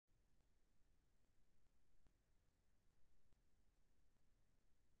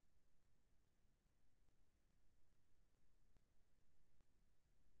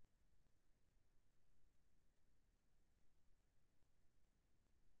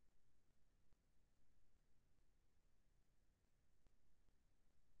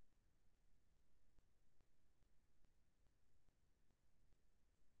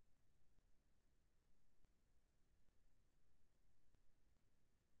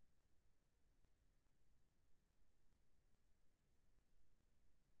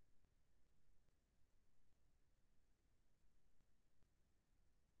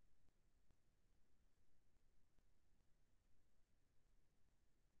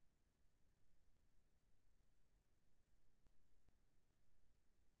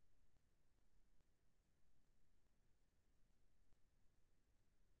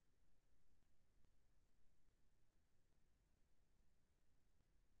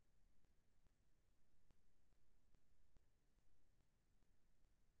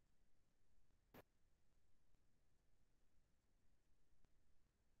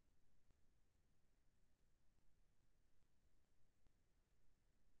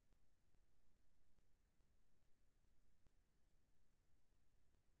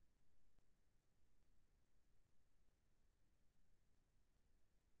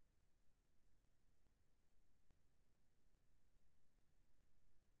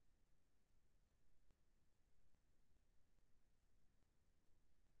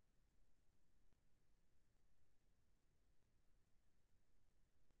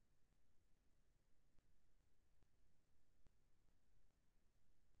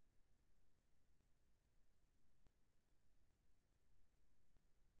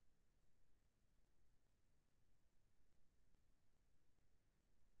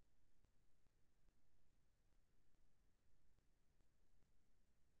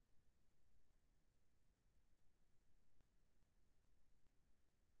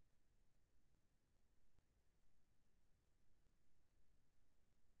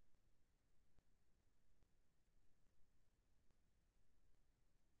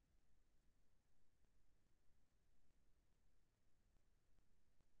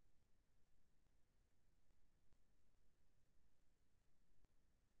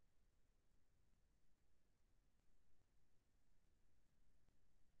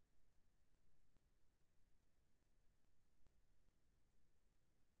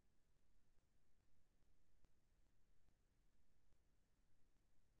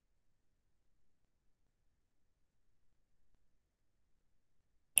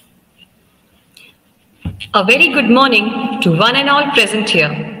A very good morning to one and all present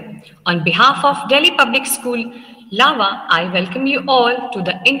here. On behalf of Delhi Public School Lava, I welcome you all to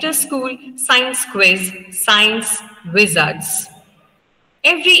the Inter-School Science Quiz, Science Wizards.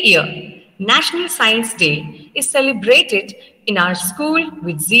 Every year, National Science Day is celebrated in our school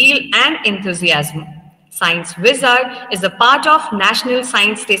with zeal and enthusiasm. Science Wizard is a part of National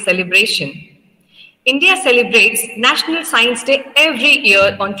Science Day celebration. India celebrates National Science Day every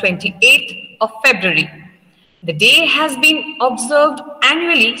year on 28th of February. The day has been observed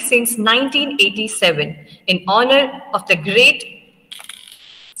annually since 1987 in honor of the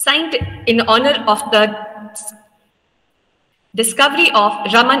discovery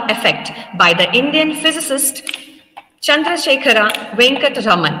of Raman effect by the Indian physicist Chandrasekhara Venkat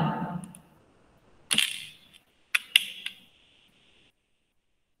Raman.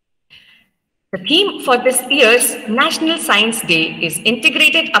 The theme for this year's National Science Day is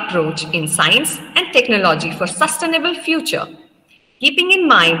Integrated Approach in Science and Technology for Sustainable Future. Keeping in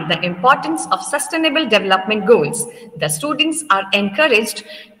mind the importance of Sustainable Development Goals, the students are encouraged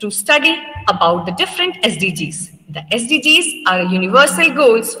to study about the different SDGs. The SDGs are universal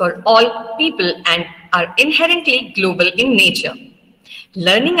goals for all people and are inherently global in nature.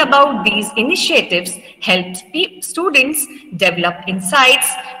 Learning about these initiatives helps students develop insights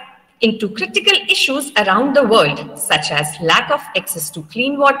into critical issues around the world, such as lack of access to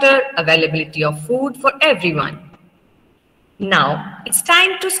clean water, availability of food for everyone. Now, it's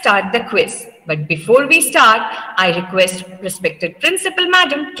time to start the quiz. But before we start, I request respected Principal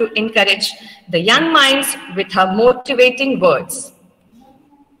Madam to encourage the young minds with her motivating words.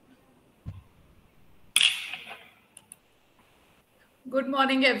 Good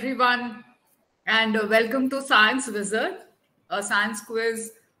morning, everyone, and welcome to Science Wizard, a science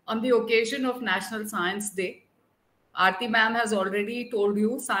quiz on the occasion of National Science Day. Aarti ma'am has already told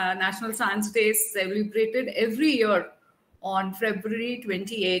you National Science Day is celebrated every year on February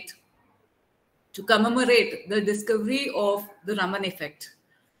 28th to commemorate the discovery of the Raman effect.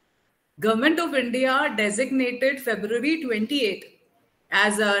 Government of India designated February 28th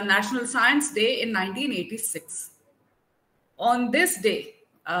as a National Science Day in 1986. On this day,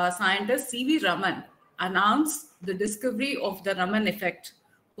 scientist C.V. Raman announced the discovery of the Raman effect,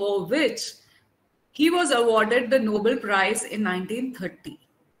 for which he was awarded the Nobel Prize in 1930.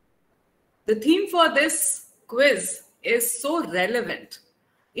 The theme for this quiz is so relevant: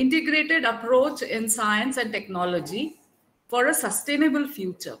 integrated approach in science and technology for a sustainable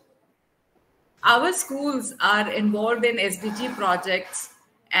future. Our schools are involved in SDG projects,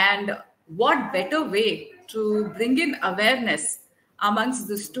 and what better way to bring in awareness amongst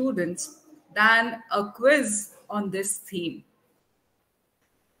the students than a quiz on this theme.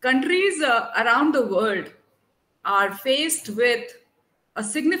 Countries around the world are faced with a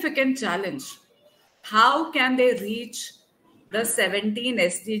significant challenge. How can they reach the 17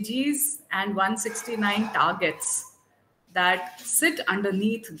 SDGs and 169 targets that sit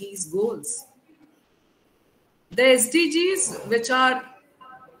underneath these goals? The SDGs, which are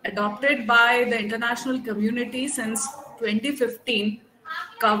adopted by the international community since 2015,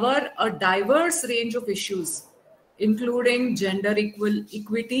 cover a diverse range of issues, including gender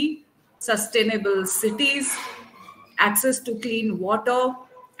equity, sustainable cities, access to clean water,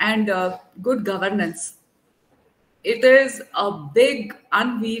 and good governance. It is a big,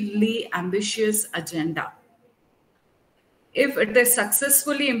 unwieldy, ambitious agenda. If it is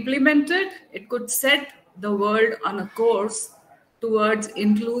successfully implemented, it could set the world on a course towards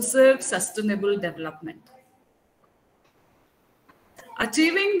inclusive, sustainable development.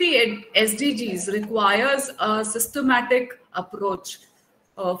 Achieving the SDGs requires a systematic approach.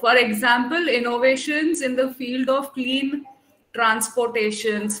 For example, innovations in the field of clean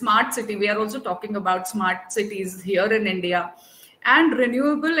transportation, smart city, we are also talking about smart cities here in India, and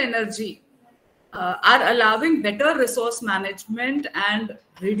renewable energy are allowing better resource management and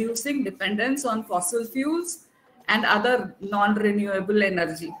reducing dependence on fossil fuels and other non-renewable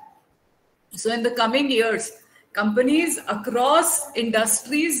energy. So in the coming years, companies across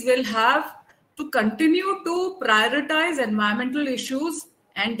industries will have to continue to prioritize environmental issues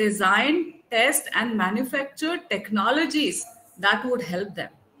and design, test, and manufacture technologies that would help them.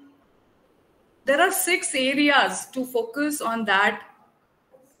 There are 6 areas to focus on that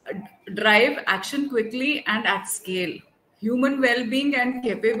drive action quickly and at scale: human well-being and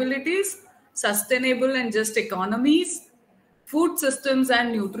capabilities, sustainable and just economies, food systems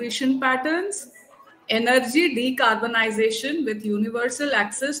and nutrition patterns, energy decarbonization with universal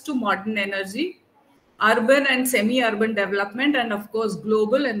access to modern energy, urban and semi-urban development, and of course,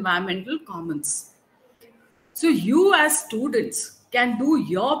 global environmental commons. So you as students can do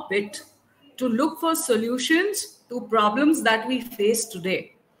your bit to look for solutions to problems that we face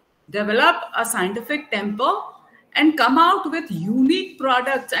today, develop a scientific temper, and come out with unique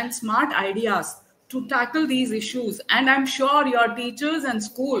products and smart ideas to tackle these issues. And I'm sure your teachers and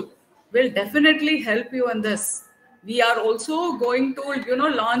school will definitely help you in this. We are also going to,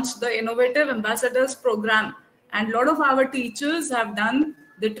 launch the Innovative Ambassadors Program. And a lot of our teachers have done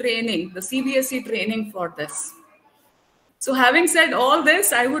the training, the CBSE training for this. So having said all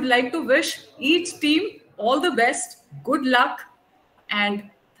this, I would like to wish each team all the best, good luck, and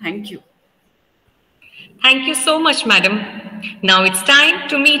thank you. Thank you so much, madam. Now it's time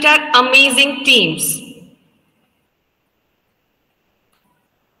to meet our amazing teams.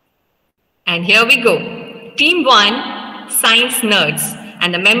 And here we go. Team 1, Science Nerds.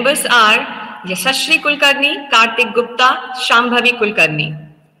 And the members are Yashashri Kulkarni, Kartik Gupta, Shambhavi Kulkarni.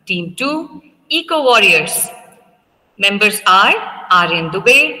 Team 2, Eco Warriors. Members are Aryan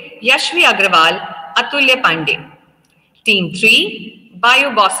Dubey, Yashvi Agrawal, Atulya Pandey. Team 3,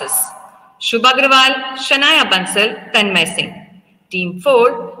 Bio Bosses. Shubh Agrawal, Shanaya Bansal, Tanmay Singh. Team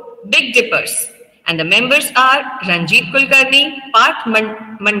 4, Big Dippers. And the members are Ranjit Kulkarni, Parth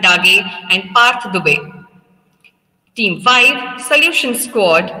Mandage, and Parth Dubey. Team 5, Solution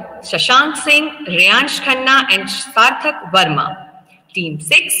Squad, Shashank Singh, Reyansh Khanna, and Sarthak Verma. Team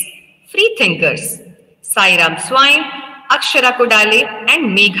 6, Free Thinkers, Sairam Swain, Akshara Kodale,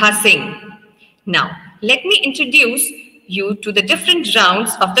 and Megha Singh. Now, let me introduce you to the different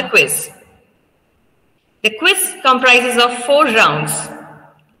rounds of the quiz. The quiz comprises of 4 rounds.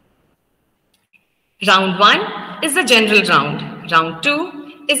 Round 1 is the general round. Round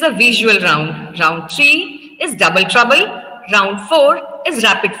 2 is a visual round. Round 3 is double trouble. Round 4 is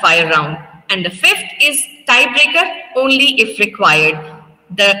rapid fire round. And the 5th is tiebreaker only if required.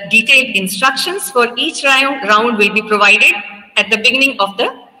 The detailed instructions for each round will be provided at the beginning of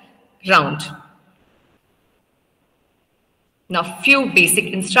the round. Now, few basic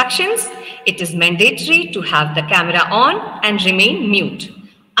instructions. It is mandatory to have the camera on and remain mute.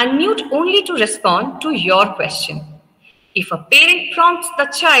 Unmute only to respond to your question. If a parent prompts the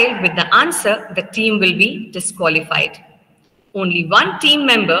child with the answer, the team will be disqualified. Only one team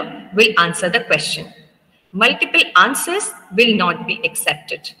member will answer the question. Multiple answers will not be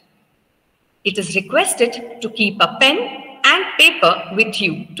accepted. It is requested to keep a pen and paper with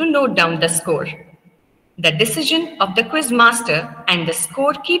you to note down the score. The decision of the quiz master and the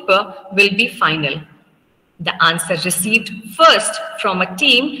scorekeeper will be final. The answer received first from a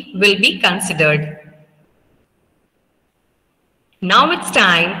team will be considered. Now it's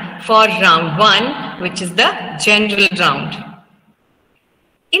time for round 1, which is the general round.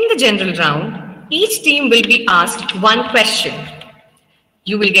 In the general round, each team will be asked one question.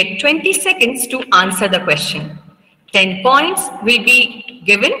 You will get 20 seconds to answer the question. 10 points will be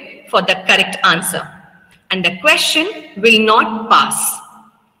given for the correct answer. And the question will not pass.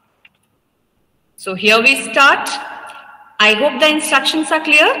 So here we start. I hope the instructions are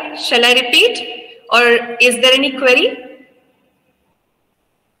clear. Shall I repeat? Or is there any query?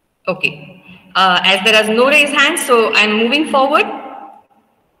 Okay. As there is no raised hand, so I'm moving forward.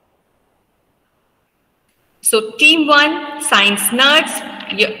 So team 1, Science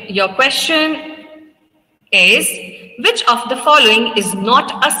Nerds, your question is, which of the following is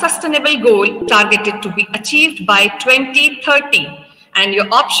not a sustainable goal targeted to be achieved by 2030? And your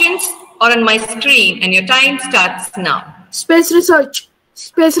options are on my screen and your time starts now. Space research.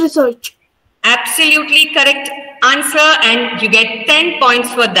 Space research. Absolutely correct answer, and you get 10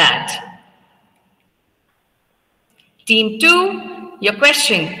 points for that. Team 2, your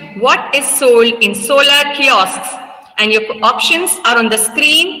question, what is sold in solar kiosks? And your options are on the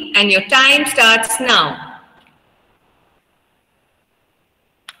screen and your time starts now.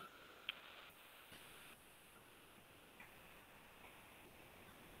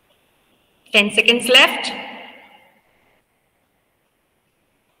 Ten seconds left.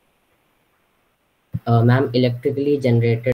 Ma'am, electrically generated